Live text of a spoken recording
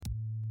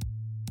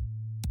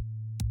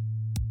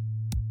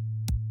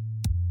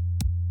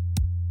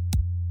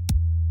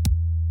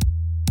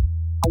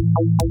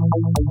By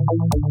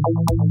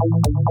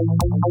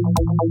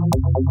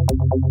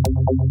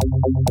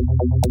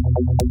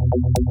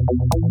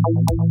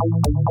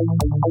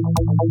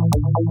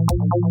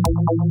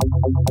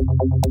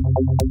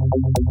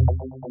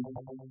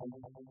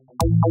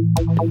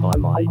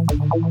my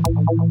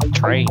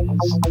trains.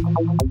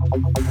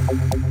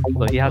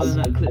 Well, he Oh, has.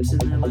 that clips in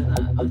there like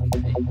that.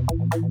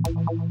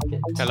 Okay.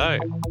 Hello,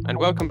 and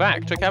welcome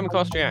back to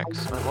Camcast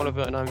Reacts. I'm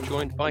Oliver, and I'm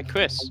joined by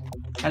Chris.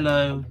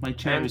 Hello, my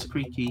chair And- is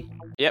creaky.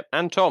 Yep,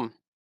 and Tom.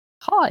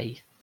 Hi.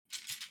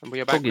 And we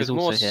are back Dog is with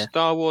more also here.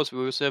 Star Wars. We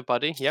were served,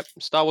 buddy. Yep,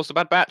 Star Wars: The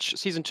Bad Batch,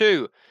 Season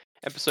 2,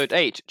 Episode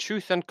 8,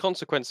 Truth and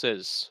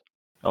Consequences.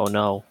 Oh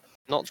no.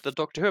 Not the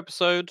Doctor Who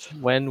episode.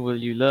 When will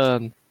you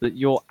learn that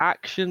your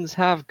actions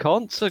have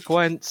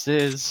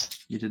consequences?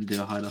 You didn't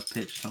do a high enough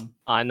pitch, Tom.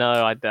 I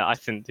know. I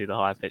didn't do the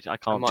high pitch. I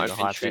It can't do might the have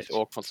been high Truth pitch.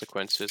 or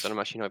Consequences, and I'm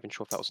actually not even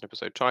sure if that was an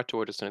episode title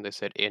or just something they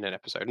said in an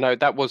episode. No,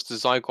 that was the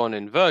Zygon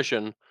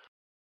inversion.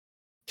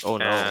 Oh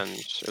no. And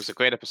it was a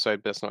great episode,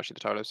 but that's not actually the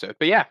title episode.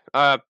 But yeah,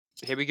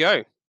 here we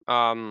go.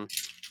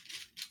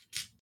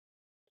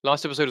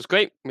 Last episode was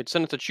great. We had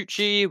Senator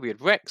Chuchi, we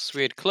had Rex,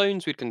 we had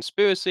clones, we had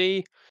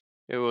conspiracy.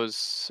 It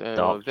was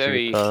Dark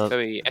very, Trooper.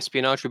 very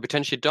espionage,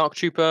 potentially Dark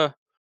Trooper.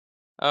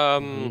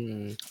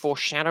 Mm.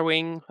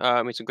 Foreshadowing.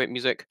 Made some great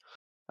music.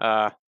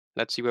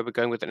 Let's see where we're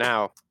going with it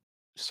now.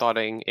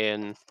 Starting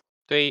in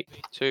 3,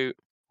 2,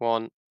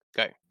 1,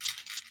 go.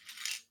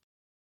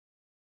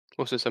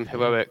 Also some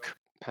heroic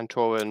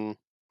Pantoran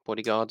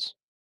bodyguards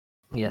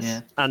Yes.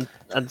 Yeah.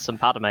 And some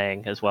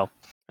Padmeing as well.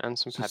 and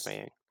some Just-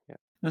 Padmeing.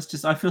 That's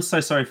just. I feel so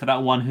sorry for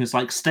that one who's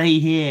like, "Stay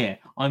here.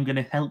 I'm going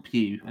to help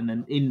you," and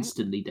then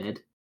instantly dead.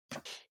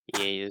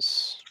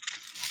 Yes.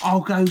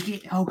 I'll go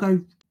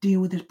deal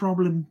with this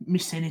problem,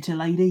 Miss Senator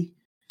Lady.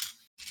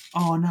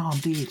 Oh no, I'm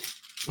dead.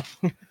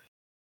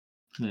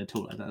 They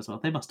talk like that as well.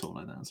 They must talk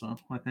like that as well.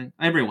 I think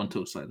everyone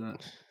talks like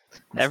that.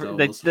 in Star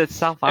Wars. They're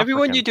South African.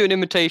 Everyone you do an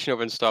imitation of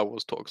in Star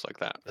Wars talks like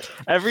that.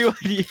 Everyone,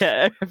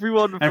 yeah,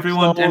 everyone. from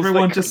Everyone- Star Wars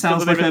everyone that just does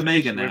sounds an like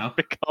imitation Omega now.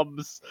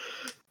 Becomes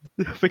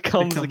the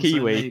Becomes Kiwi.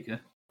 Omega.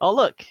 Oh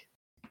look,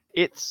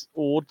 it's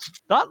odd.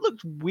 That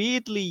looked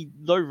weirdly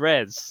low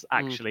res, Mm.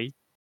 actually,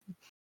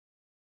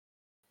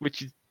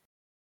 which is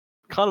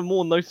kind of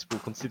more noticeable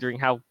considering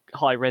how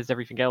high res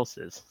everything else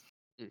is.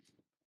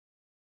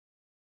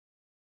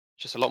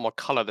 Just a lot more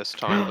colour this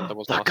time than there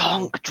was The last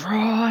time. Gonk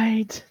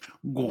droid.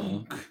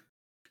 Gonk.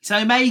 It's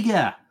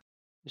Omega.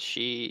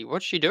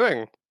 What's she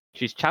doing?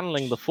 She's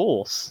channeling the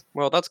Force.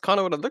 Well, that's kind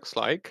of what it looks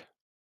like.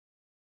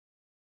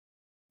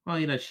 Well,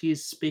 you know, she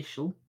is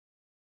special.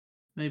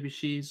 Maybe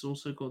she's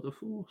also got the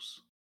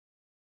Force.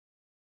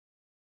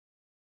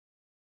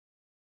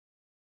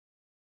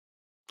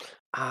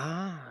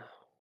 Ah,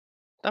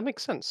 that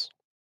makes sense.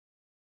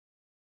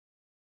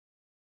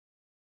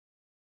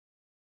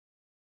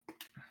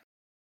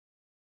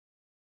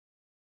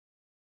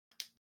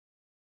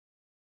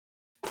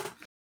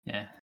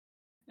 Yeah.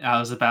 I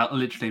was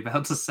literally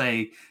about to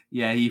say,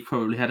 yeah, you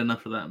probably had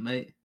enough of that,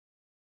 mate.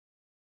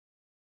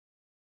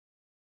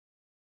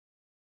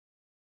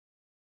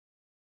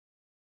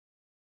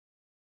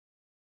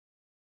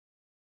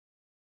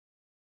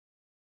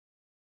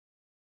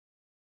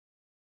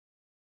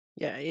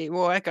 Yeah, eat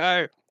more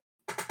Echo.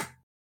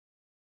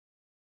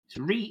 It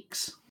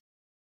reeks.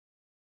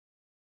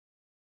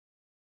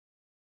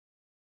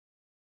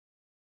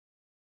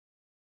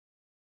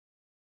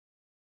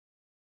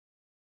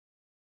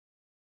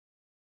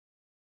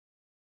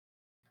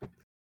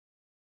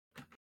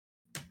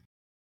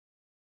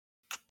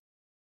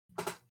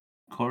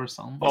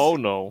 Coruscant. Oh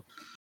no.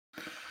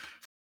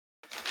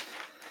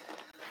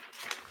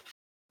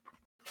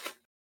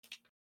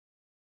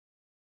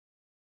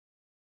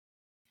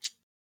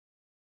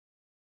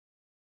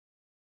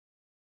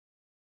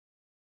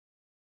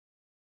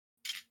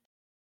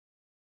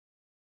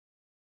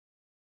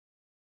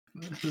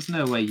 There's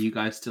no way you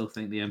guys still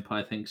think the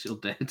Empire thinks you're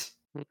dead.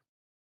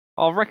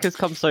 Our Wrecker's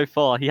come so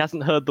far. He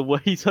hasn't heard the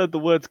word. He's heard the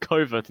words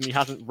covert, and he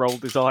hasn't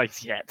rolled his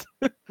eyes yet.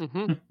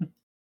 Mm-hmm.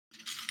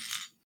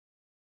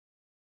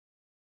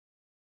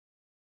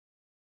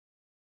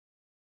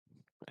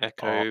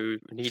 Echo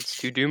needs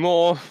to do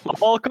more.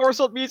 Oh,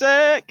 Coruscant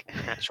music!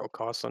 Actual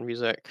cast on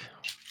music.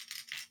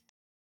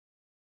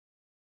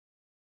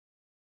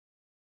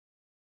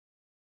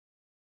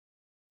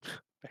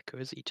 Echo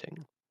is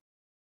eating.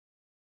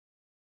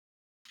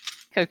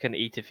 Echo can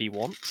eat if he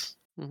wants.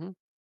 Mm-hmm.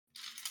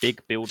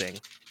 Big building.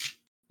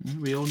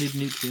 We all need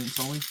nutrients,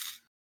 don't we?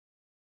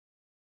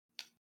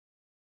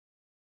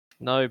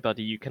 No,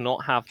 buddy, you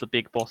cannot have the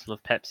big bottle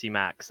of Pepsi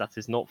Max. That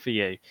is not for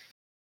you.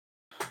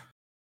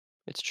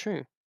 It's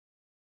true.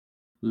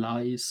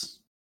 Lies.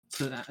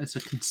 It's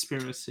a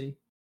conspiracy.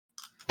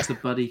 It's a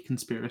buddy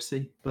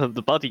conspiracy.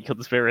 The buddy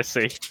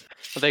conspiracy.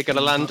 Are they going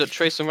to land at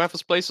Trace and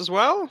Rafa's place as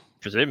well?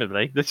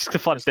 Presumably. They're just going to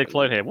find a dead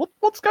clone here.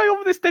 What's going on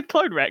with this dead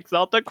clone, Rex?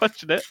 Oh, don't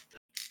question it.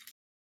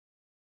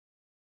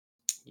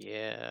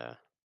 Yeah.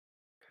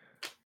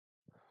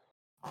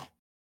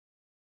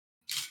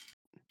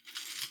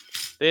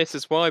 This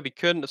is why we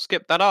couldn't have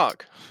skipped that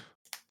arc.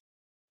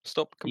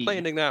 Stop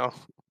complaining now.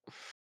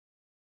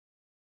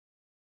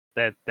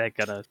 They're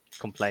gonna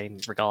complain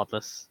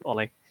regardless,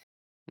 Ollie.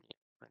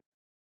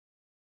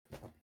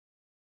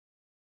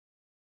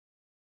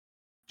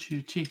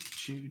 Choo-chee,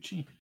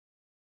 choo-chee.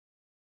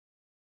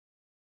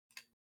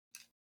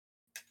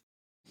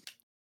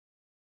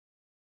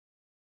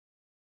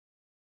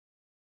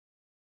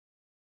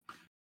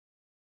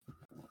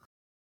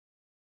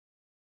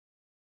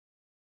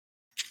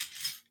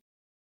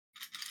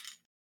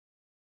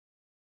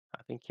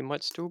 I think he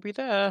might still be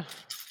there.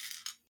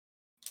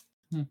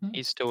 Mhm.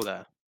 He's still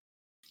there.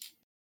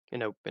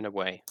 In a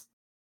way.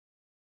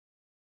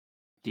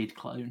 Did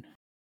clone.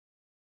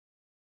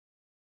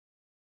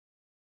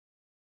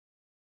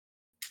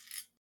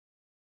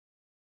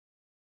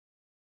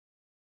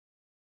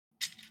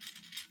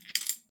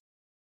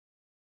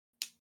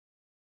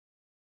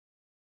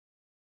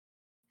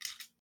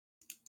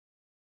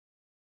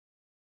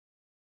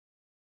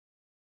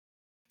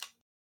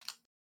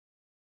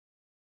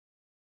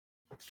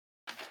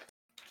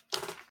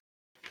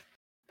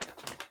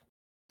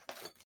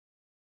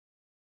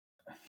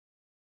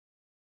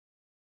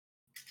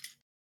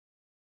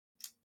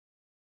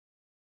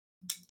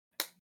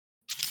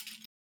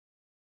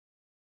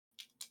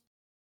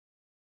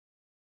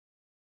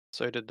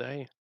 So did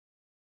they.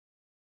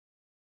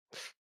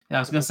 Yeah, I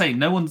was going to say,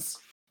 no one's...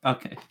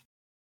 Okay.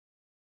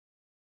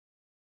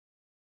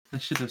 They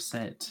should have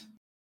said...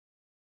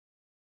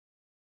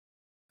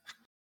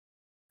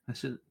 They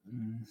should...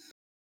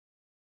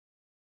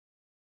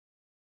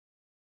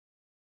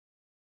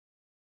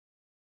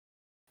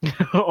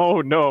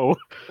 Oh no!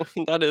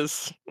 That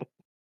is.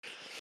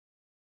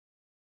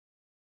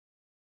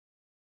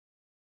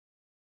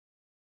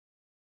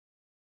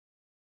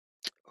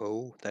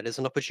 Oh, that is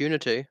an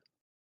opportunity.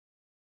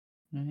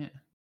 Yeah.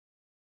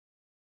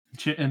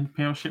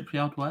 Imperial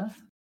Shipyard where?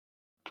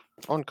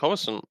 On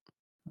Coruscant.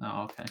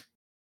 Oh, okay.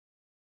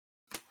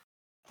 I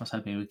was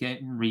hoping we'd get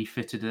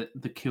refitted at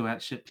the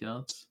Kuat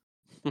shipyards.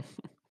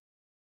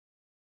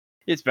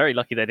 It's very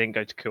lucky they didn't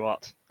go to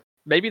Kuat.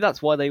 Maybe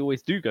that's why they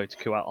always do go to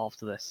Kuat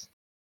after this.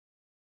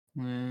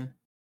 Yeah.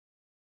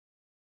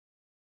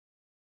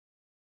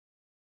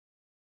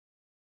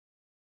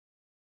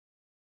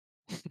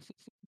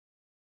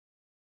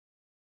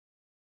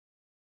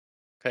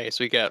 Okay,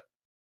 so we get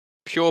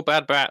pure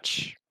Bad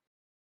Batch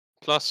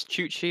plus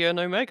Chuchi and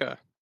Omega.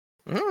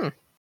 Mm.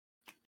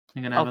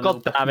 You're gonna have Oh a little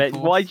god back damn and it!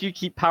 forth. Why do you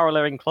keep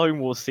paralleling Clone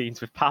Wars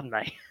scenes with Padme?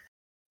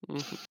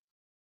 Mhm.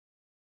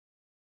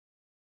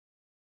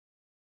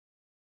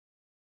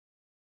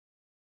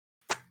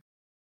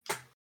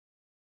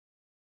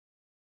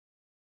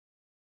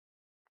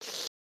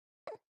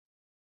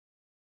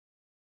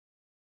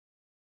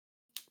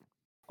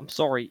 I'm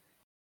sorry.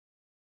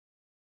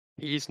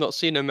 He's not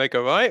seen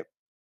Omega, right?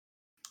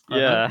 I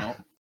hope Yeah.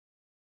 not.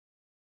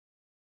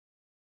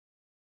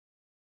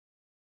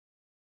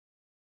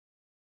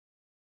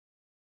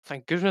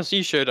 Thank goodness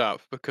he showed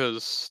up,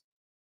 because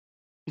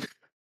that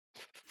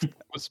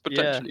was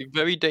potentially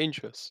very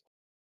dangerous.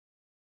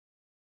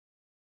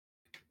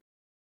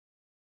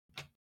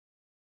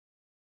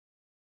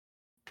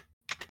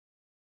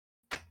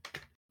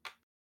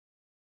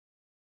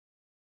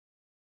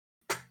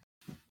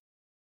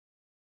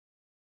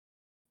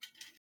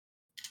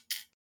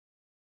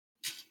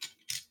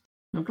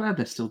 I'm glad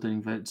they're still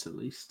doing votes at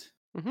least.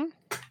 Hmm.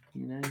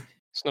 You know?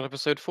 It's not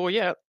episode 4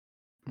 yet.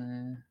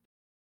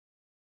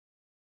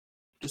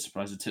 Just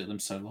surprised it took them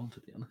so long, to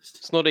be honest.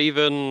 It's not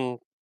even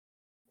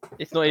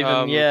It's not even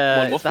Mon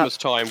it's Mothma's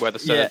time where the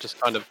Senate yeah. just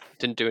kind of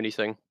didn't do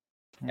anything.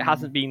 It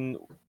hasn't been.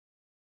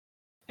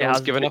 No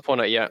one's given up on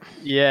it yet.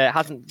 Yeah, it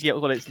hasn't yet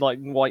got its like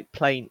white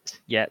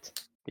plaint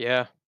yet.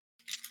 Yeah.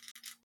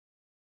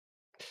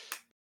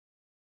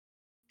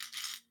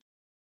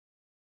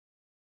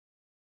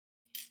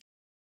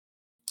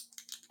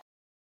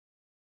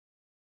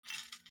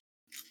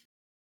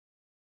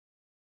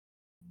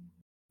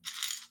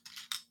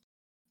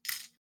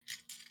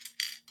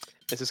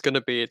 This is going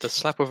to be the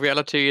slap of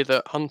reality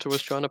that Hunter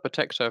was trying to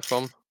protect her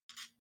from.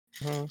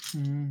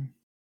 Mm.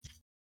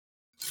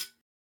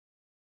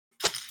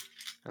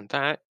 And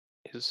that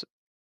is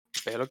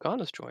Bail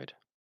Organa's droid.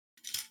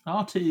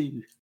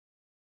 R2.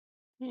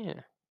 Yeah.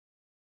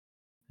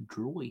 A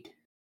droid.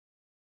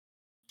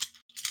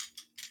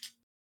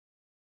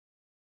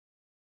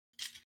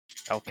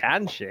 Oh,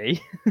 can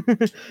she?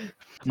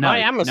 No, I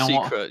am a no,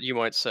 secret, you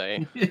might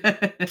say.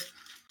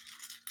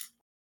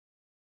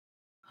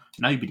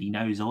 Nobody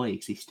knows I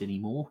exist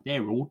anymore.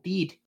 They're all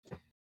dead.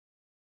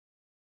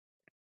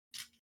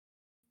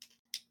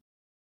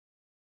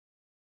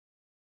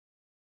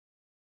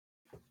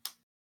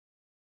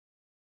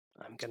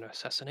 I'm going to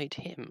assassinate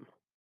him.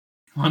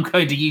 I'm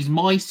going to use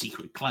my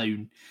secret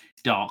clone,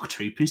 Dark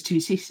Troopers, to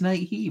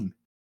assassinate him.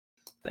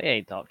 They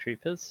ain't Dark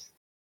Troopers.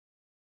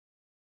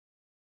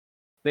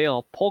 They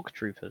are Pog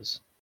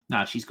Troopers.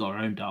 No, she's got her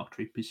own Dark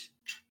Troopers.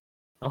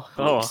 Oh,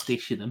 Got a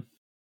stash of them.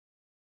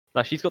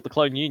 no, she's got the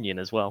Clone Union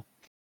as well.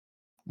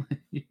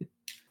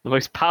 The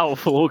most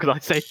powerful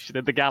organization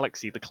in the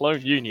galaxy, the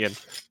Clone Union.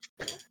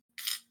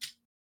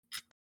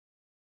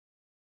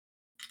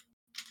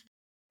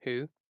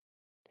 Who?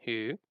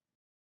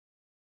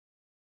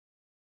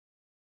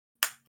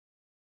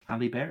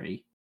 Halle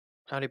Berry.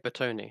 Harry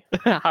Bertoni.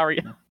 Harry.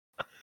 No.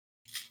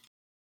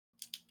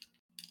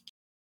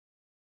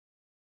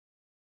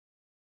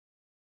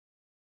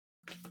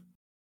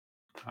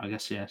 I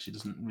guess yeah, she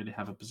doesn't really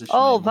have a position.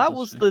 Oh, anymore, that does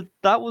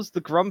was she?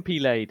 the grumpy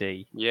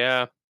lady.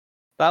 Yeah.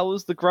 That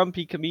was the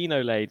grumpy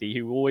Camino lady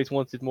who always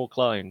wanted more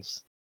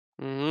clones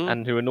Hmm.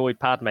 and who annoyed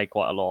Padme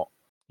quite a lot.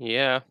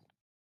 Yeah.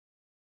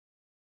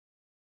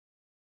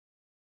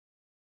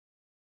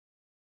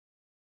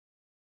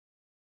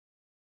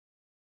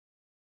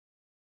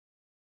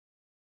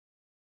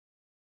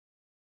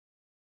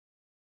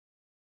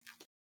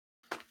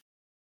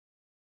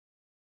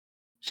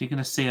 She's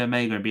gonna see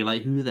Omega and be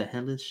like, "Who the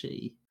hell is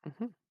she?"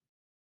 Hmm.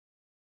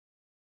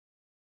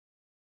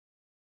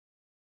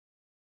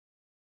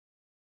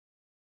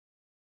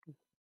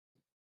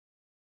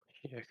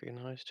 She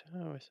recognised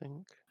her, I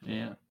think.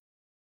 Yeah.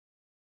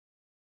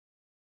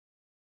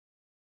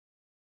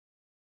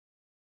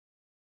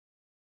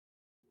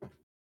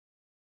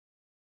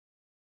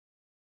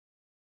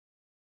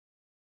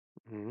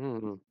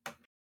 Mm.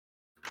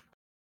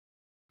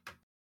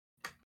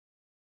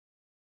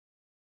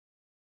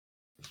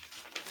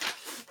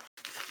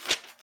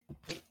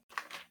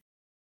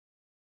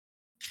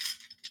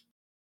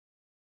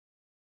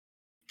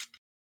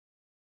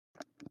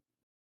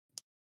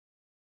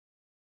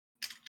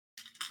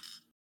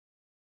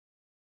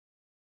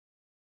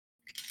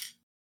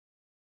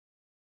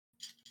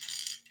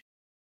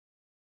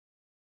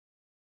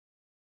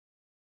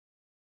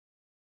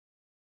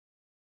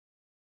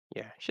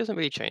 Yeah, she hasn't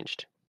really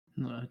changed.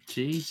 Oh,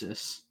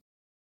 Jesus.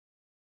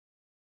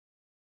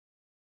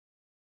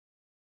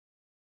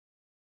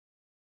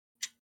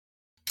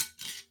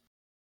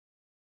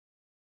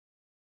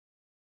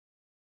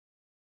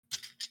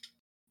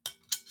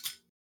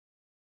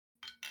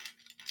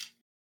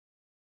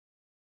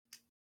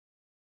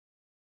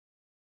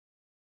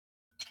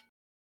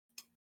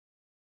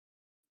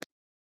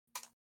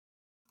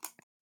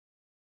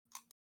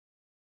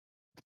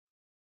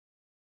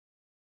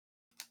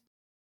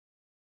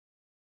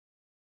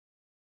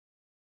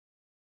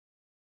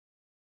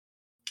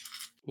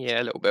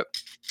 Yeah, a little bit.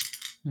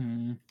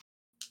 Hmm.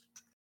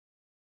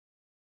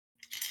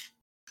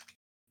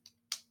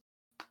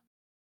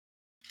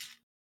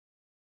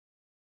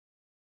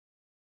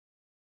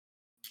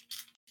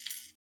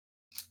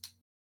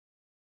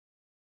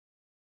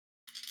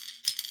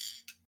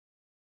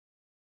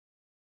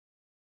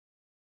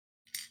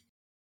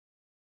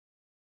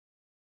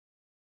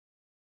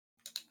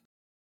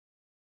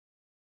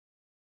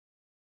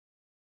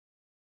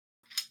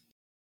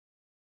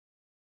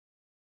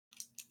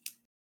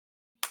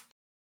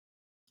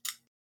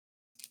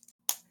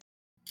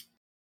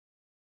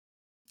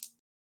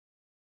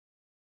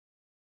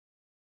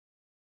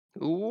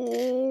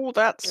 Ooh,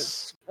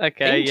 that's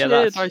Okay, yeah,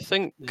 painted, I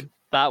think.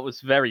 that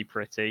was very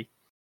pretty.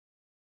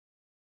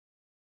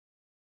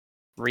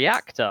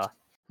 Reactor.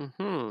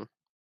 Hmm.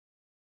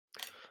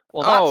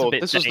 Well, that's a Oh,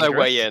 bit this was their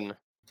way dangerous.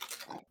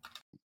 in.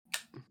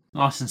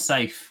 Nice and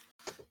safe.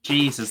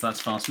 Jesus, that's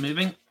fast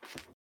moving.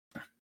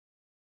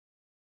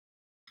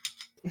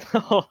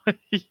 Oh,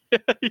 he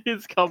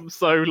has come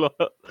so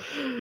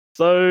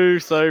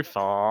so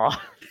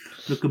far.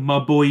 Look at my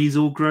boy, he's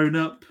all grown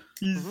up.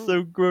 He's Mhm.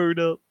 so grown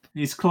up.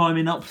 He's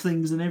climbing up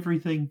things and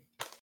everything.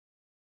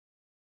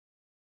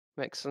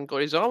 Maxon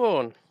got his armor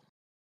on.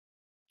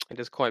 It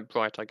is quite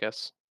bright, I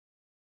guess.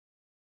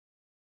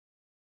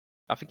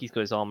 I think he's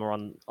got his armor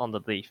on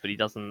the leaf, but he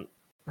doesn't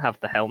have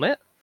the helmet.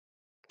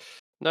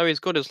 No, he's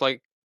got his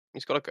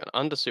he's got like an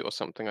undersuit or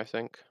something, I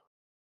think.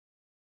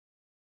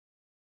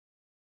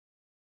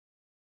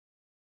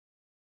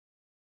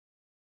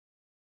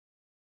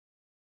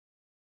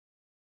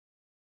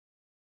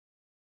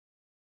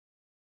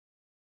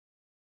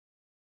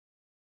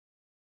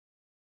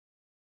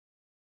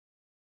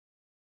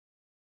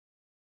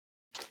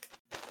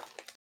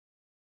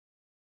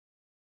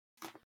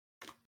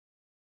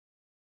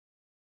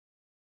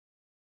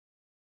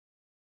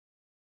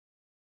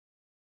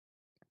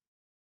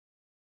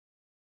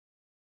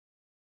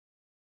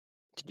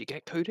 Did you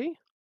get Cody?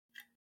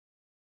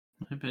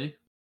 Maybe.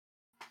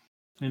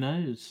 Who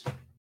knows?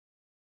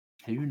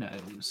 Who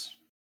knows?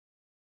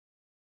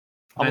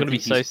 I I'm don't gonna be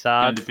think so he's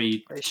sad. going to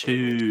be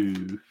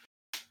too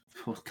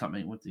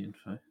forthcoming with the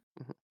info.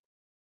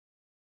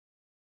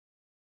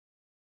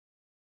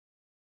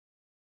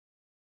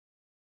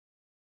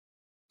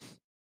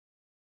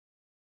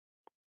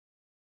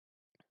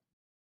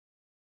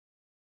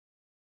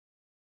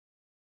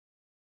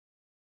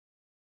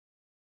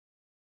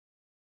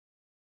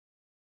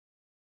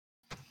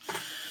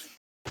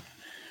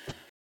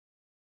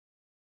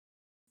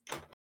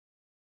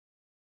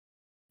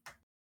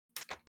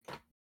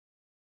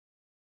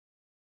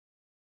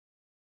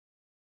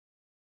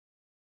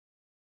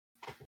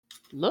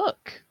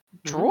 Look,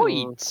 Ooh.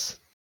 droids.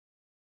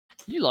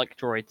 You like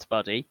droids,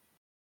 buddy?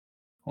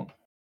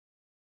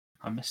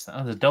 I missed that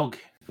other dog.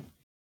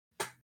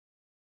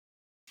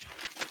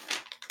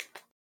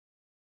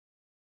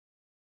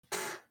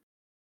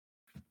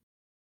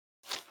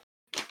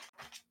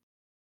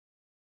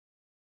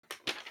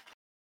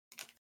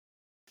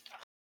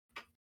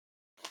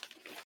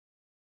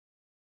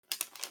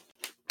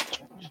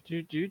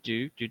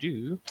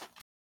 Do.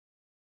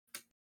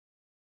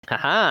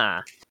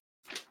 Haha.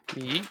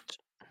 Yeet.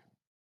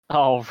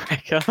 Oh,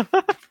 Wrecker.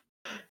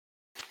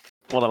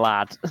 What a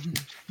lad.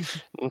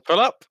 And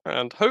pull up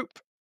and hope.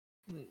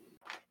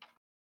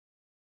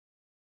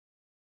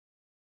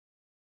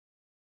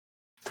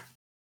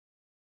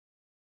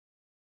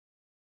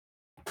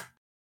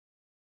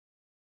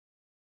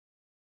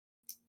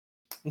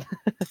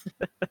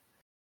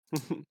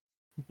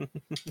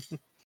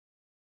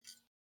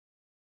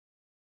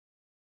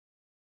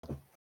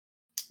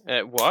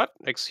 What?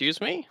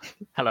 Excuse me?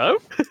 Hello?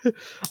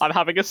 I'm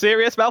having a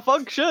serious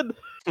malfunction.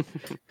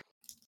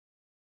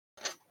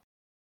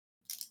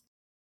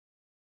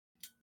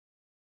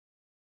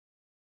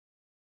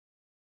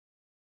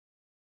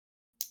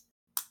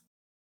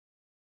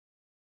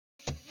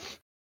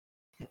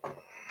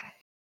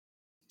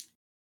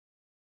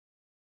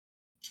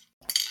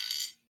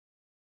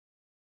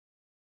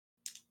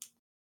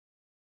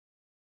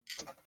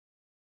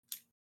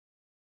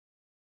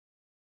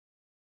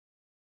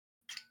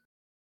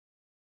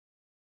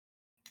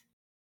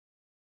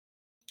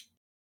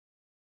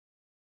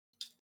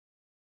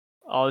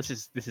 Oh,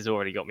 this has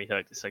already got me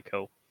hooked. It's so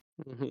cool.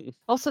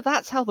 Oh, so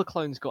that's how the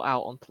clones got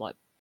out onto like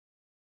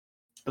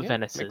the Yeah,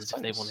 Venus's makes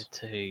if they sense. wanted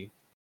to.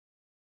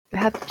 They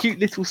had cute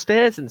little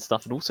stairs and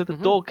stuff, and also the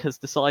dog has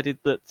decided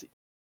that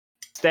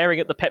staring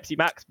at the Pepsi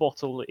Max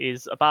bottle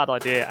is a bad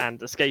idea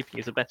and escaping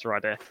is a better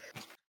idea.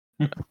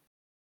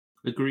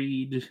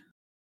 Agreed.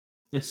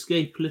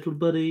 Escape, little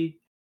buddy.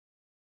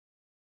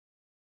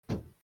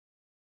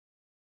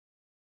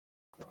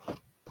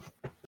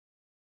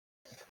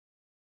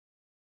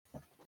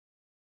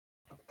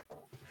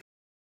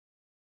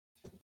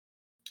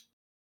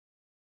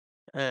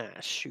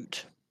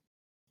 Shoot.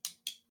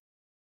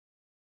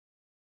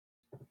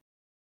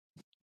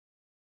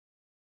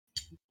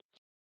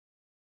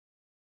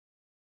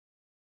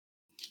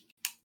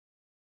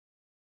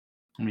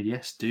 I mean,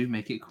 yes, do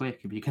make it quick.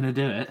 If you're going to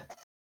do it,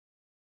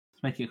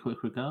 let's make it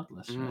quick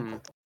regardless.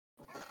 Right?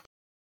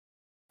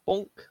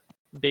 Bonk,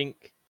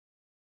 bink.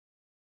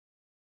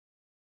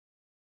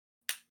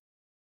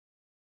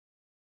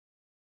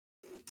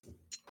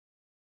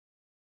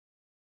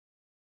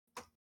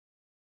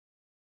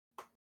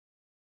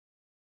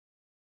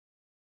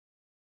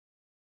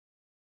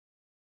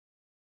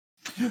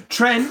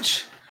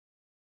 Trench!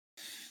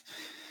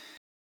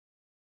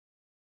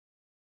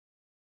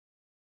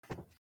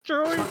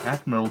 Droid. Like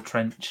Admiral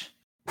Trench.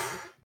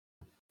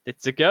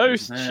 It's a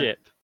ghost there. ship.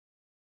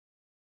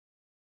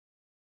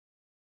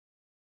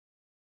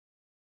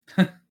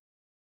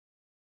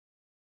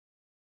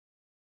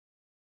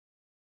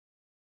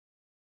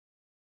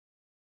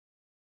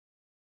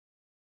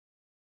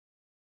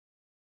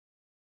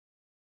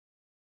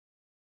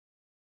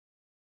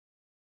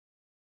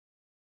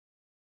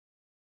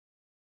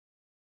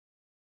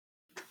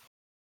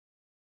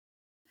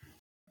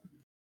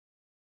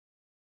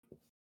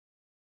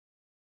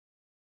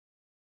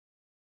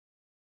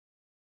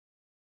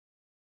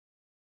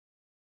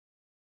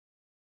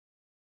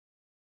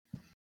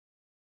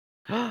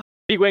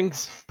 Big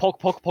wings. Pog,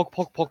 pog, pog,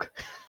 pog, pog.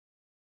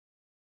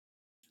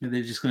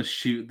 They're just going to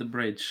shoot at the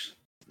bridge.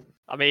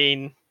 I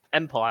mean,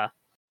 Empire.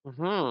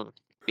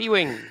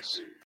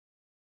 B-Wings.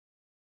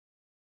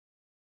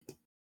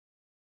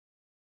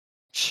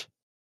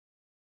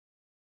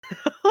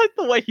 I like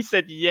the way he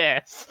said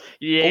yes.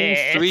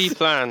 Yes. All three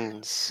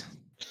plans.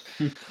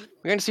 We're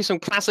going to see some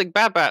classic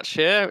Bad Batch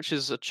here, which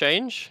is a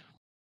change.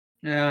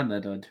 Yeah, they're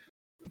dead.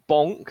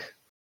 Bonk.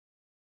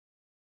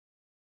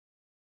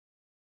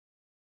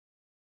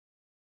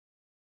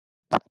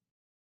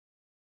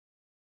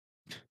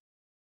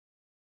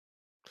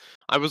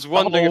 I was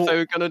wondering if they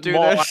were going to do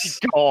my this.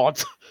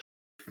 God.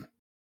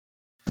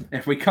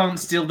 If we can't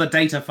steal the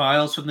data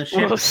files from the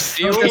ship, We'll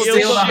steal we'll the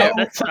steal the ship.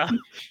 whole Senator.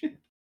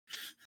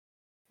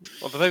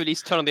 Or at the very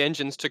least, turn on the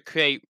engines to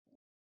create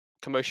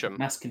commotion.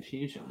 mass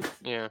confusion.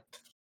 Yeah.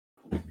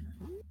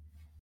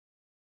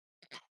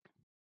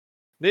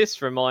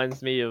 This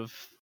reminds me of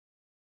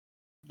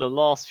the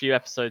last few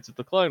episodes of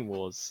the Clone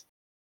Wars.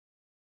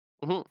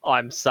 Mhm.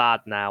 I'm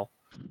sad now.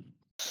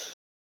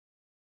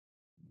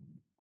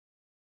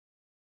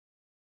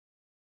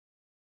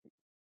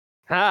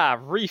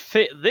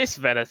 Refit this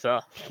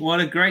Venator. What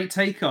a great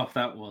takeoff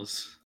that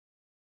was.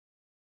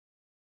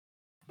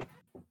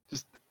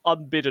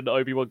 Unbidden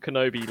Obi-Wan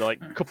Kenobi, like,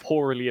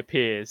 corporeally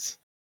appears.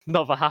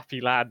 Another happy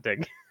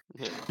landing.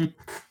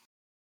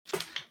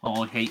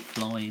 Oh, I hate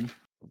flying.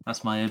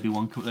 That's my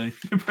Obi-Wan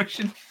Kenobi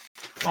impression.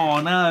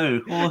 Oh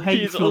no! Oh, I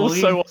hate He's flying.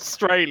 also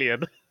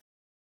Australian.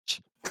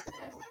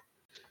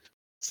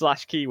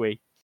 /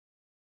 Kiwi.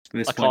 At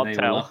this I point, can't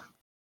they all tell. are.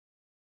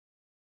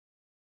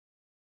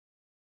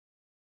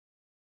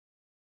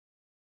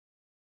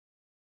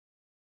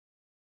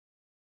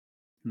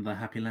 Another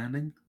happy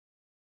landing.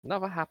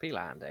 Another happy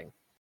landing.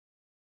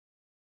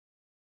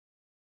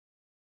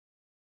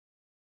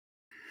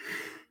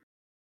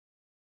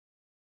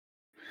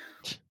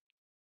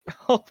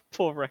 Oh,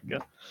 poor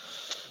Wrecker.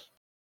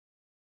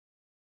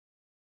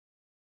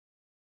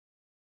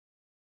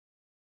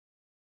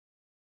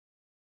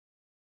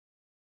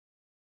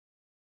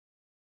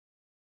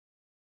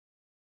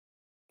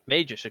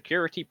 Major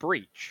security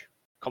breach.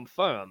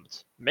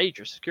 Confirmed.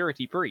 Major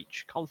security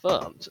breach.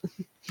 Confirmed.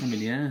 I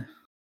mean, yeah.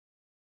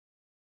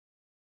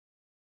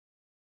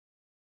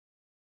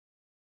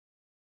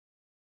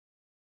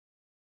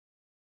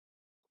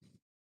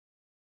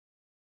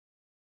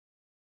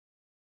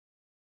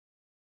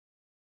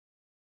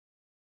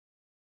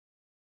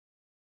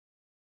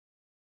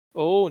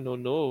 Oh, no,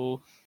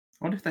 no.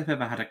 I wonder if they've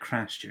ever had a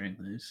crash during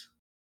those.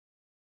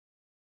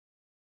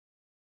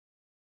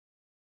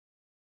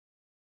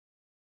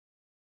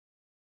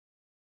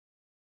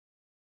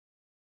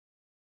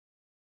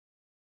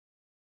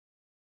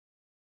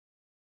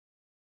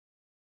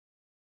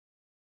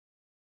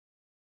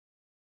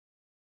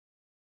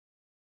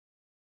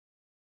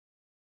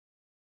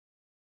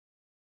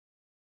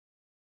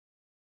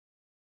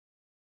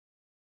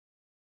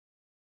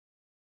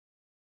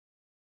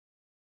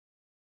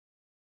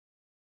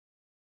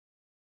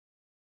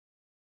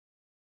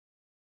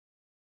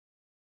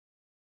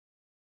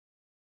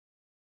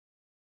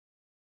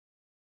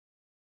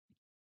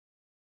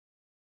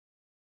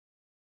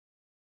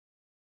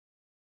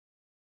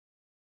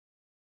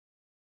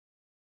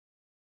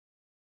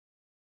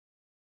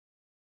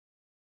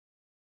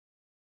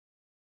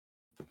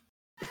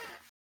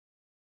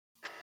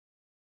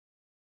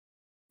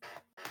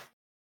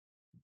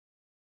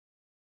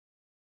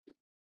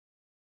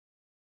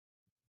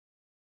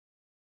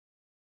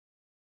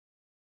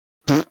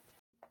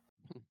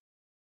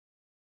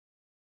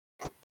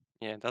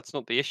 Yeah, that's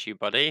not the issue,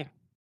 buddy.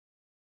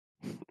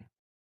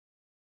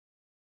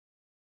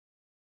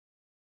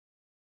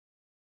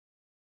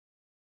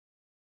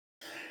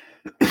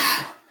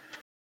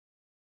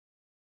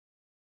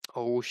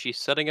 Oh, she's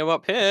setting him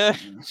up here.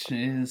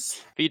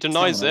 Cheers. If he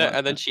denies it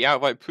and then she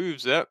outright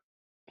proves it,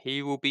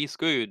 he will be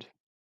screwed.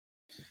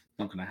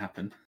 Not going to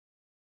happen.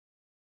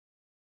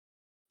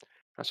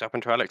 That's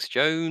happened to Alex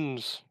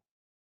Jones.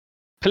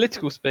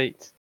 Political speech.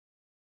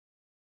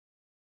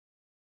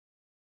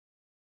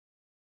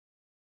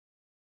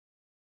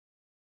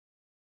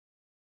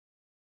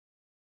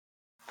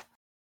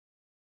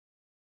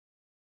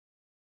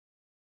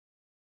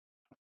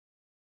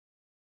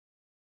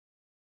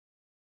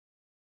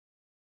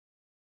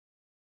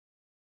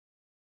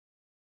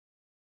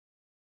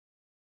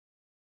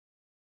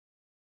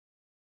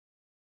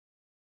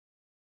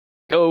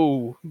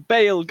 Go!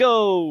 Bale,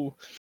 go!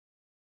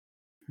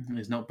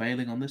 He's not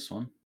bailing on this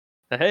one.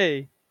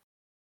 Hey.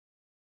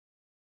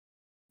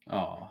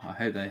 Oh, I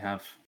hope they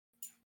have.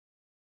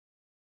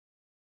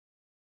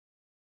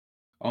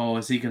 Oh,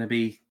 is he going to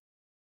be...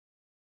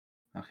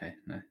 Okay,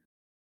 no.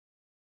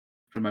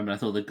 For a moment, I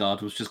thought the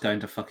guard was just going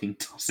to fucking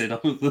toss it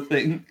over the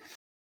thing.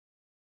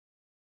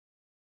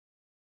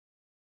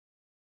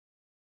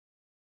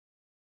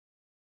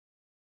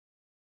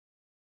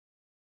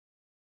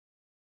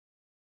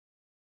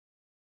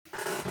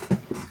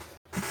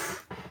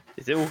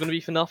 Is it all going to be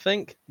for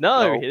nothing?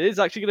 No, No. it is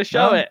actually going to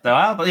show it.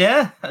 Wow, but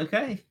yeah,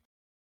 okay.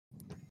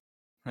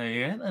 There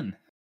you go then.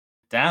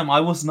 Damn,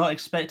 I was not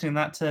expecting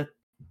that to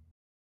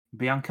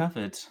be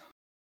uncovered.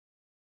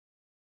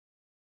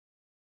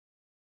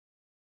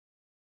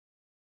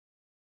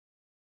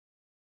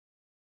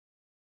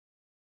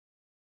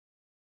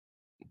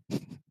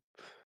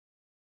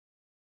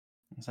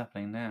 What's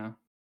happening now?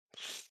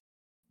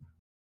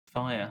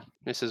 Fire.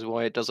 This is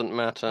why it doesn't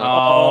matter.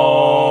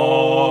 Oh!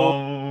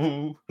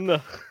 No.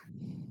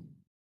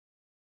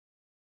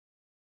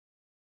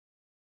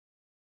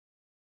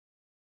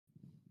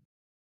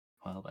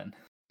 Well then.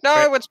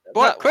 No, it's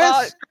what, Chris?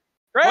 Chris?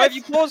 Why have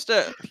you paused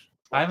it?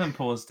 I haven't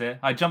paused it.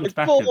 I jumped It's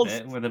back paused. a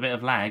bit with a bit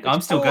of lag. It's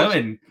I'm still paused.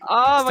 going.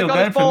 Oh Still my god,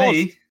 going it's for paused.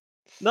 me.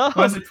 No.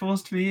 Why is it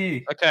paused for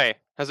you? Okay,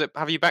 has it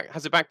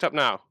backed up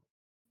now?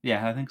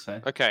 Yeah, I think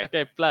so. Okay,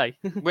 Okay, play.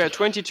 we're at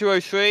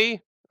 22:03.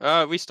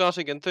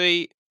 Restarting in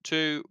 3,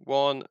 2,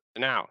 1,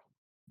 now.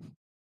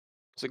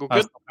 Is it all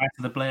good? Back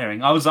to the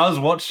blaring. I was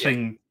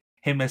watching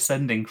him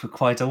ascending for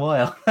quite a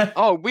while.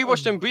 Oh, we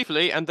watched him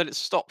briefly and then it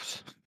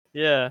stopped.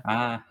 Yeah.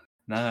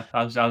 No,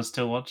 I was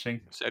still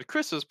watching. Said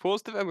Chris has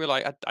paused it, and we're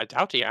like, I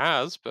doubt he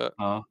has, but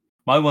Oh,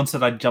 my one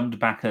said I jumped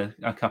back a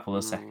couple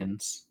of Hmm.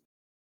 seconds,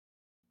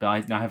 but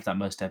I have that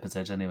most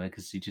episodes anyway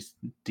because you just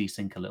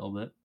desync a little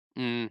bit.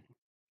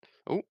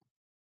 Oh,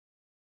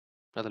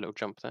 another little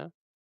jump there.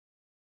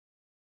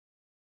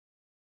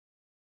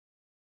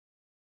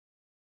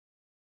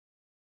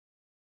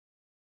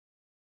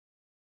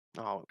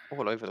 Oh,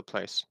 all over the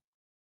place.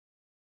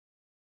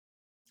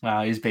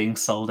 He's being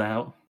sold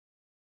out.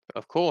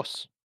 Of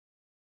course.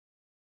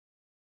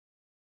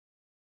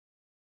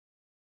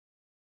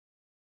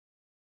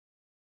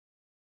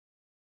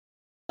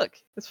 Look,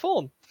 it's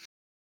Fawn.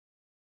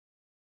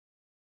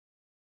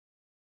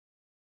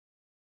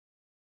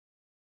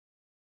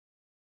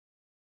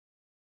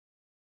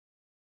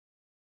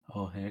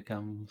 Oh, here it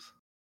comes.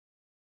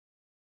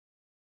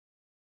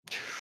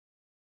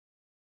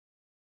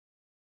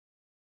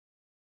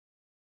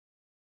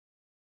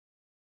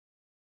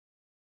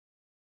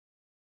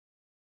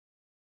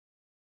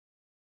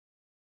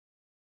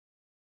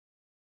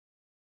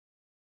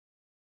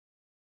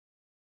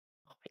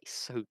 Oh, he's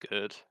so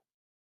good.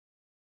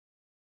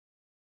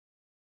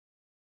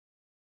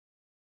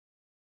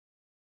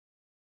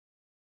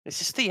 Is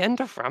this the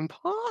end of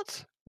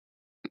Rampart?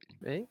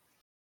 Eh?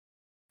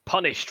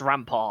 Punished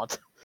Rampart.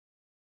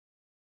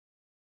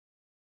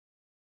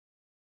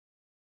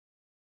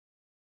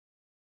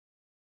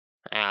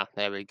 Ah,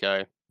 there we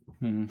go.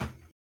 Hmm.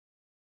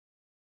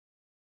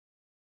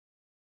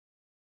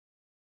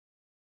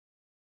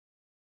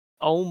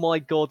 Oh my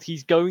god,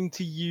 he's going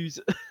to use.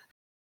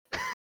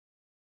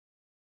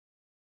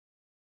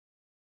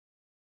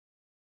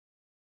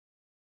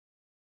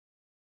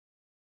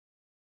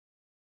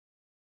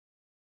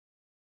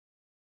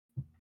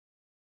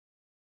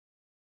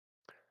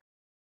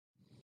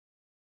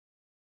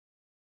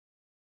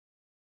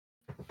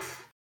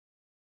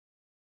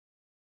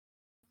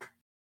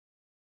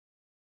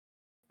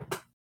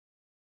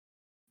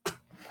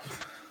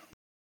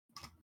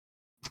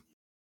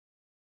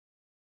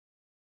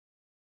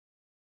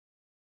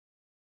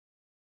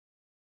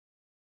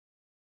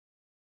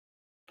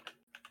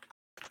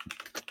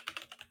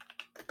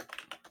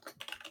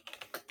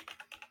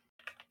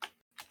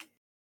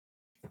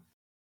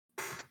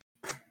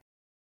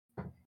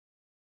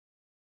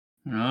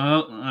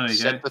 Oh, there we go.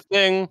 Said the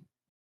thing.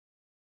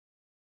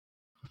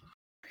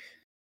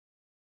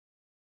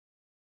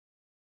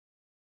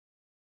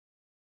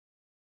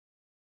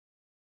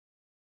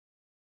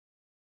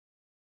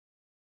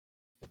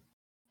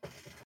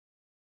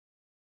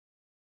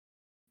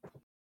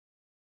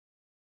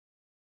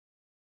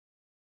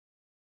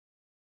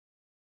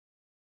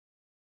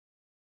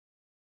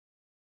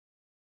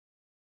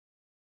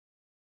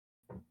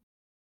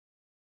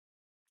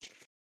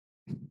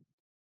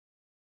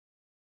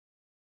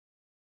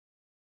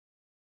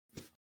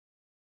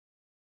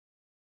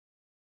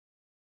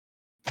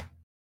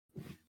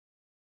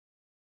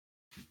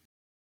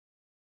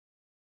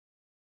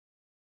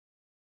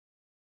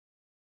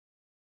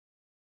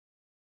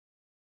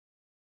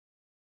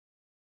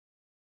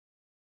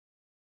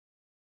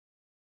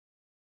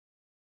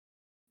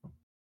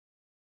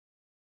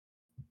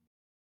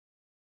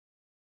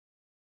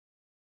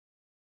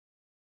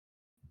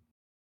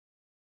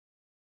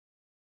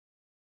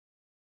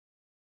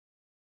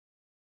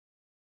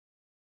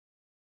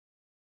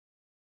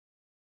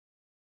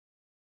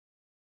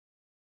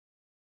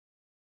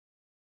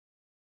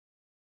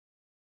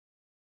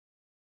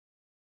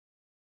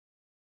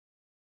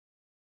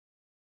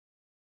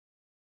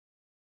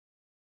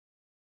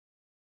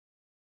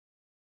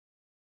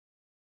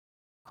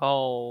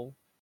 Oh.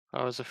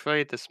 I was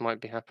afraid this might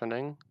be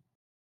happening.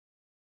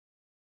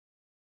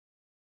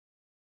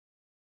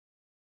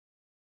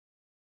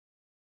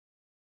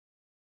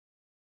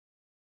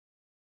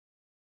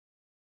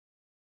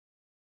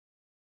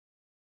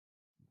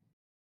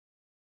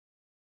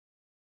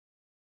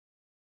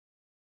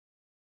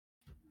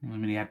 I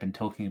mean, he had been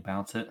talking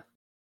about it.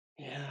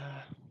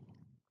 Yeah.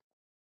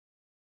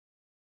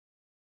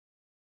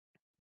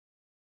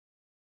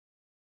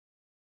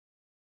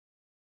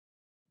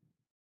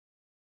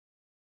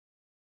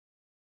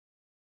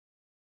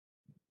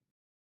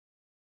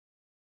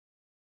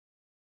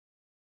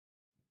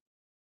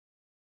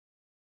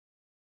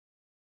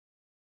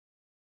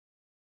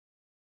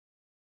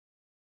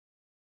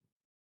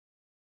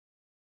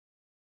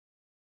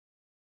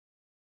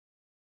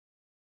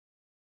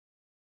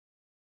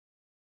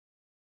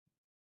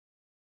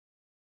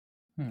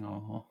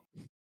 Oh.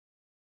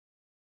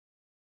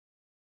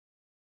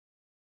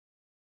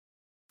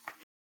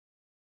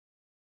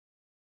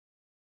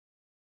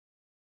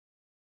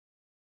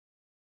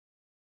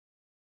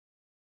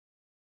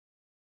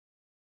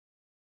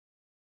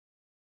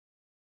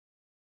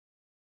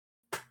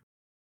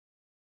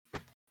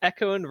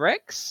 Echo and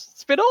Rex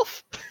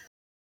spin-off?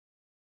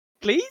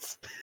 Please?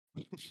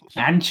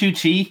 And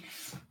Chuchi.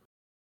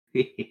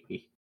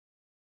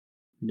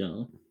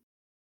 No.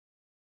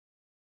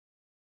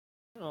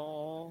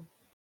 Oh.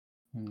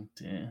 Oh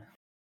dear.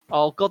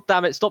 Oh, god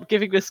damn it, stop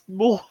giving us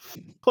more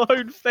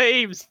clone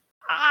themes!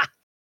 Ah!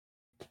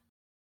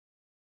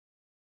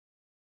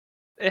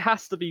 It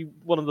has to be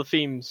one of the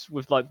themes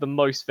with like the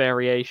most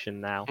variation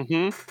now,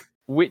 Mm-hmm.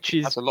 which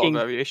is That's a lot of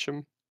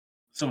variation.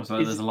 It's almost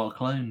like Is- there's a lot of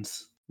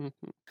clones. Mhm.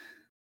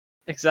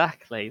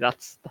 exactly.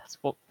 That's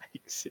what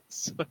makes it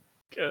so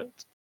good.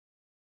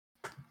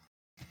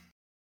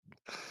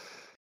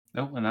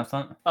 Oh, and that's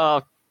that.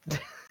 Oh,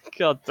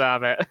 god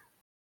damn it!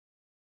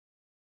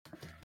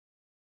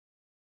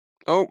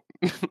 Oh,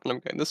 I'm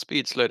getting the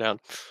speed slow down.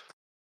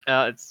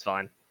 It's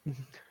fine.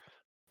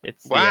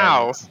 It's the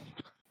Wow. end.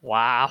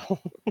 Wow.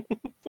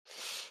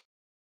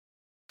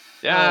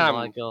 Damn. Oh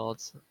my god.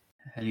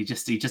 And he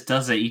just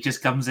does it. He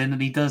just comes in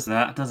and he does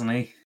that, doesn't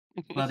he?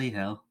 Bloody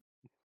hell.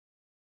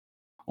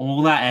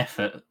 All that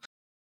effort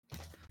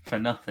for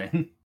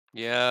nothing.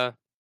 Yeah.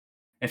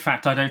 In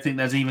fact, I don't think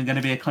there's even going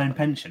to be a clone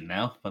pension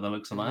now, by the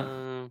looks of that.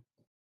 Mm.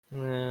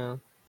 Yeah.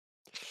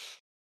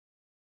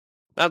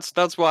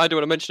 That's why I do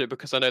want to mention it,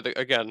 because I know that,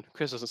 again,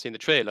 Chris hasn't seen the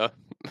trailer.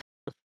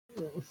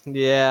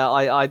 Yeah,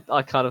 I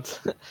kind of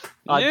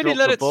I Nearly dropped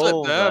let the it slip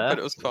ball there, there. but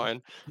it was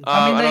fine.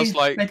 I mean, And I was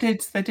like,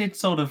 they did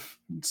sort of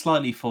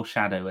slightly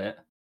foreshadow it.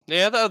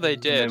 Yeah, that they when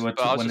did. they were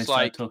But I was when they just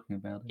started like, talking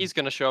about it. he's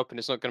going to show up, and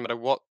it's not going to matter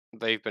what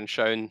they've been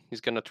shown.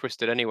 He's going to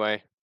twist it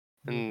anyway,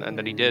 and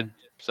then he did.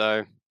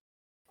 So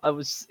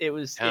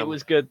It Damn.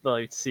 was good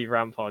though to see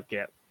Rampart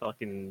get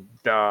fucking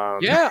done.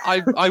 yeah,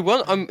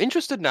 I'm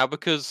interested now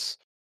because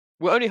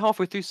we're only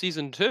halfway through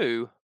season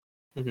 2,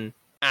 Mhm.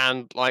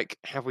 and like,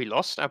 have we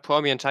lost our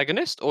primary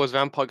antagonist, or is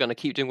Rampart going to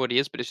keep doing what he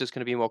is, but it's just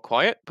going to be more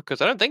quiet? Because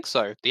I don't think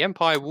so. The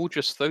Empire will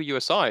just throw you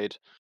aside.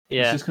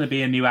 There's Yeah, just going to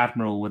be a new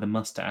admiral with a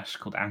mustache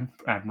called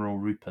Admiral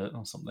Rupert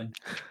or something.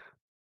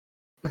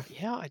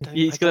 Yeah, I don't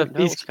he's know gonna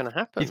what's going to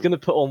happen. he's gonna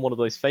put on one of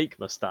those fake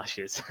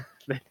mustaches.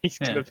 Then he's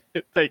Yeah.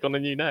 gonna take on a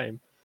new name.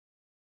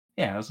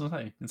 Yeah, I was going to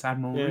say it's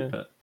Admiral Yeah.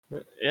 Rupert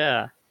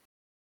Yeah.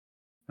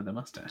 with a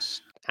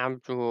mustache.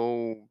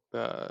 Admiral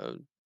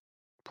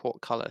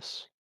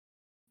Portcullis.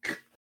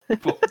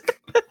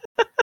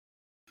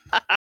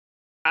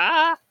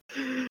 Ah.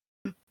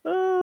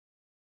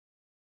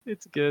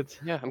 It's good.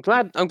 Yeah, I'm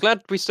glad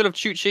we still have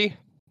Chuchi.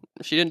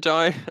 She didn't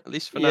die, at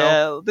least for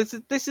now. Yeah,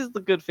 this is the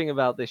good thing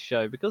about this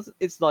show because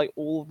it's like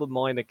all the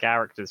minor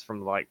characters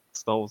from like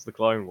Star Wars: The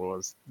Clone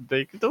Wars.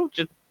 They could all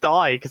just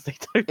die because they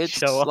don't It's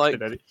show up like-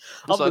 in any. It's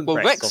Other like, than well,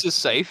 Rex is obviously.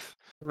 safe.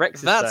 Rex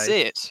is That's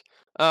safe. it.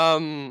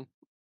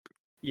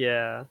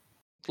 Yeah.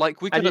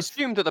 Like, we And can you-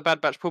 assume that the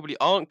Bad Batch probably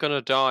aren't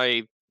gonna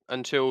die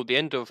until the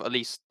end of at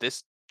least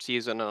this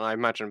season, and I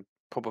imagine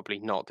probably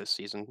not this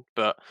season.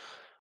 But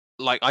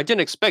like, I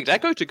didn't expect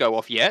Echo to go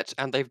off yet,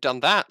 and they've done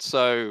that,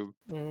 so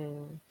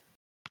Mm.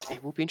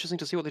 it will be interesting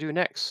to see what they do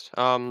next.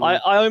 I'm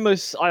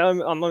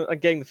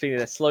getting the feeling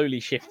they're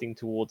slowly shifting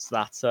towards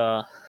that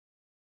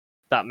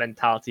that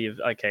mentality of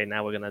okay,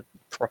 now we're gonna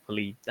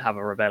properly have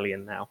a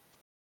rebellion now.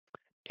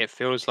 It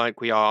feels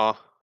like we are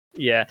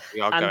Yeah,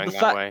 and going the that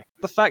fact way.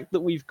 the fact that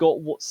we've got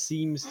what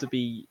seems to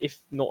be,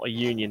 if not a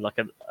union, like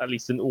at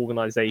least an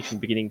organization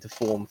beginning to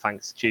form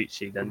thanks to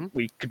Chuchi, then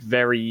we could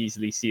very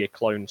easily see a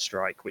clone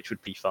strike, which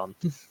would be fun.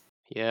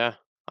 Yeah,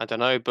 I don't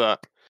know,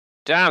 but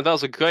damn, that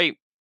was a great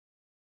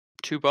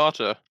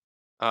two-barter.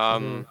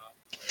 And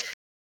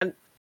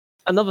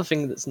another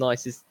thing that's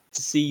nice is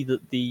to see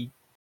that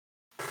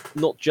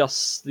not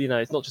just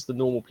it's not just the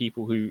normal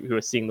people who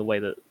are seeing the way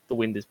that the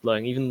wind is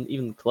blowing. Even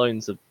the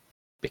clones are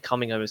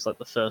becoming almost like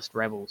the first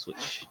rebels,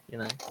 which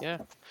Yeah.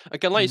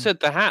 Again, like you said,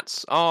 the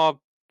hats are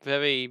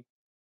very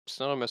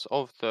synonymous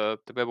of the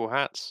rebel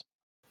hats.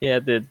 Yeah,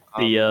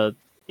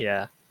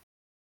 yeah.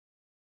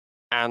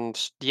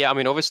 And yeah, I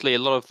mean, obviously, a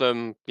lot of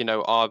them,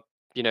 are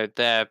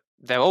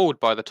they're old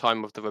by the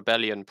time of the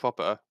rebellion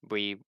proper.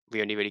 We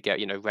only really get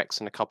Rex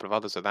and a couple of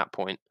others at that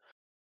point.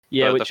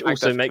 Yeah, But the which fact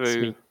also that makes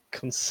through- me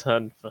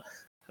concerned for.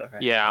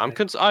 Yeah,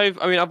 Echo.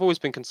 I've always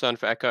been concerned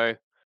for Echo,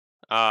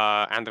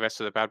 and the rest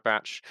of the Bad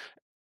Batch.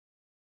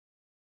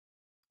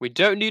 We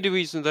don't need a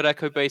reason that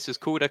Echo Base is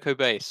called Echo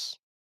Base.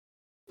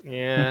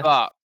 Yeah.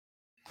 But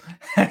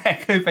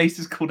Echo Base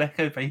is called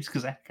Echo Base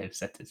because Echo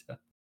set it up.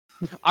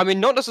 I mean,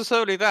 not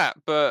necessarily that,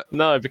 but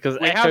No, because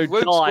we Echo have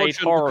Rogue died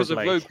Squadron horribly.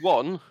 because of Rogue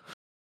One.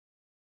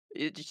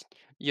 Yeah,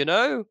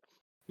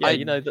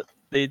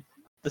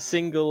 the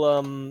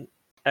single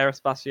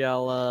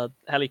aerospatial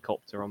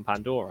helicopter on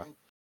Pandora.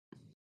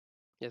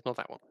 Yeah, it's not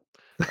that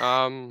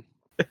one.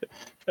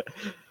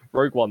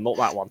 Rogue One, not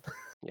that one.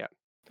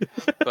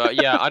 But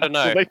yeah, I don't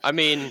know. Well, I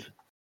mean,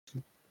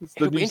 It's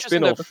the it'll be new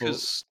interesting though spin-off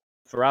because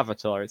for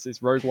Avatar.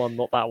 It's Rogue One,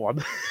 not that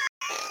one.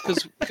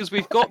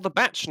 we've got the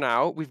Batch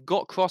now, we've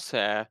got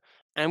Crosshair,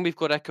 and we've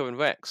got Echo and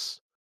Rex.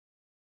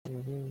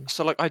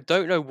 So like, I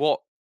don't know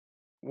what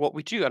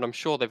we do, and I'm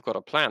sure they've got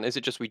a plan. Is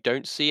it just we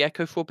don't see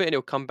Echo for a bit and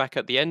he'll come back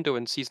at the end or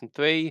in season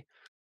 3,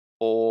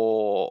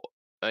 or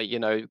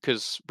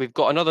because we've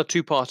got another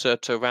two-parter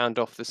to round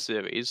off the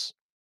series,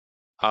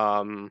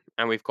 and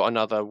we've got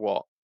another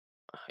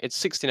it's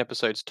 16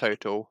 episodes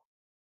total.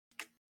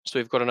 So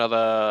we've got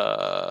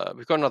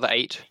another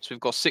 8. So we've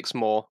got 6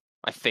 more,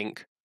 I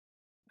think,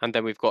 and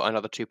then we've got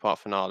another 2-part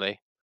finale.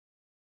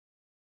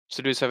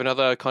 So do we have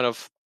another kind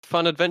of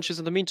fun adventures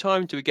in the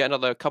meantime? Do we get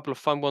another couple of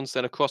fun ones,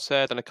 then a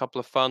Crosshair, then a couple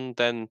of fun,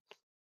 then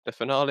the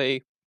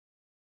finale?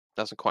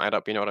 Doesn't quite add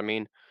up, you know what I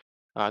mean?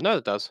 No,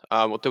 it does.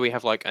 Or do we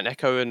have like an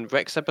Echo and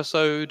Rex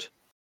episode?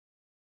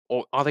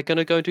 Or are they going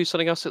to go and do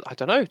something else? I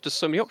don't know. There's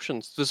so many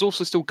options. There's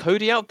also still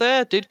Cody out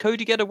there. Did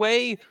Cody get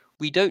away?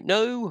 We don't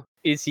know.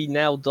 Is he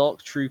now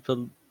Dark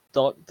Trooper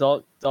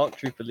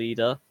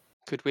leader?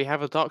 Could we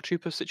have a Dark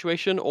Trooper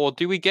situation, or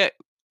do we get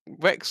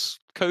Rex,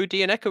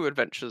 Cody, and Echo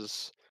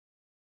adventures?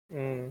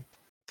 Because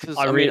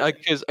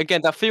because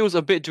again, that feels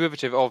a bit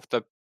derivative of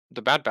the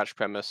Bad Batch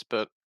premise,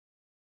 but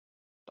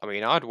I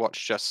mean, I'd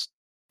watch just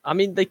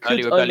they could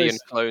early rebellion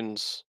almost...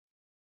 clones.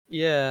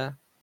 Yeah.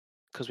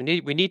 Because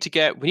we need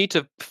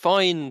to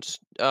find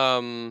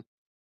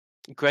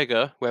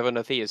Gregor, wherever on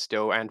Earth he is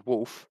still, and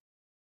Wolf.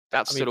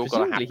 That's still all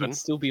going to happen. He'd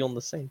still be on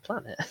the same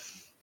planet.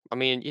 I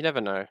mean, you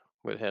never know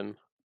with him.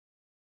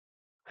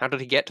 How did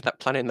he get to that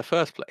planet in the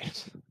first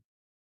place?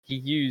 He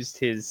used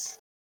his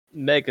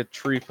Mega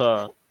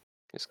Trooper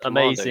His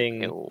commando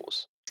amazing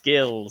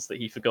skills that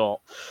he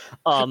forgot.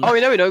 Oh, no, he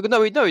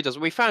doesn't.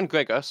 We found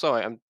Gregor.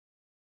 Sorry,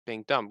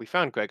 being done. We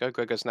found Gregor.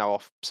 Gregor's now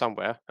off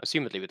somewhere,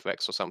 assumedly with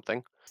Rex or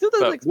something. Still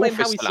doesn't But explain Worf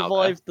how is he still out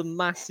there. survived the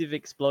massive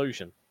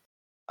explosion.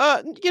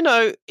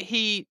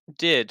 He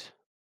did.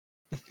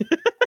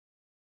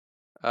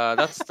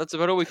 That's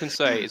about all we can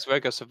say. Is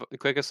Gregor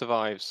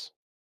survives.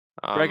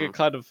 Gregor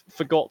kind of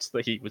forgot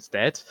that he was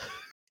dead.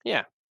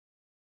 Yeah.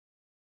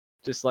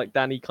 Just like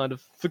Danny kind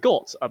of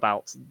forgot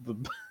about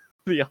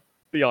the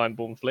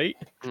Ironborn fleet.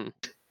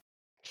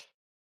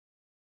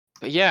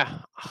 But yeah,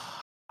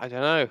 I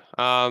don't know.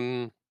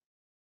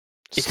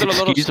 It's still a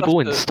lot of excusable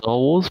in stuff Star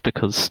Wars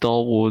because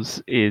Star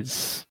Wars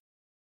is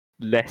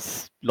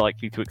less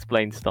likely to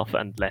explain stuff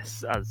and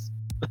less as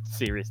a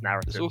serious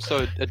narrative. There's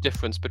also a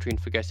difference between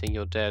forgetting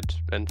you're dead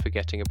and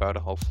forgetting about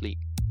a whole fleet.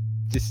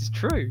 This is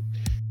true.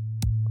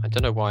 I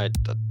don't know why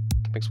that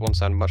makes one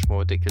sound much more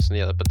ridiculous than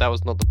the other, but that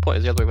was not the point.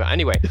 It's the other way around.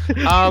 Anyway,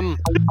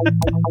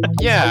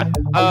 yeah,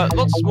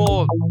 lots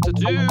more to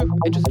do.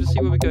 Interested to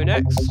see where we go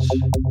next.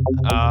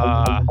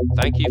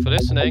 Thank you for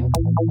listening.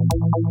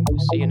 We'll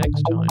see you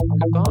next time.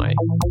 Goodbye.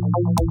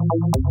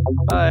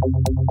 Bye.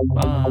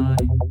 Bye.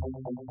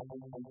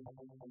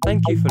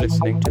 Thank you for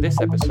listening to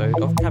this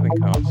episode of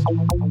Cabincast.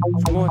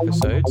 For more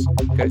episodes,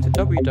 go to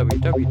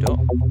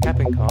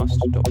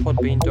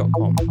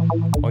www.cabincast.podbean.com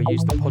or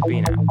use the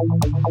Podbean app.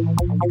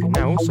 You can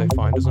now also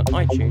find us on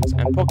iTunes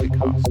and Pocket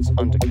Casts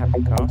under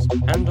Cabincast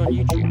and on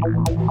YouTube.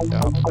 The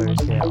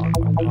uploads here are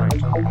quite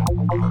behind.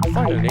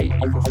 Finally,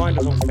 you can find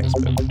us on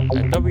Facebook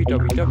at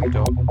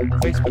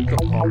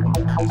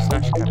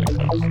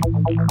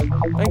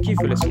www.facebook.com/Cabincast. Thank you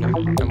for listening,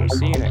 and we'll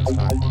see you next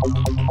time.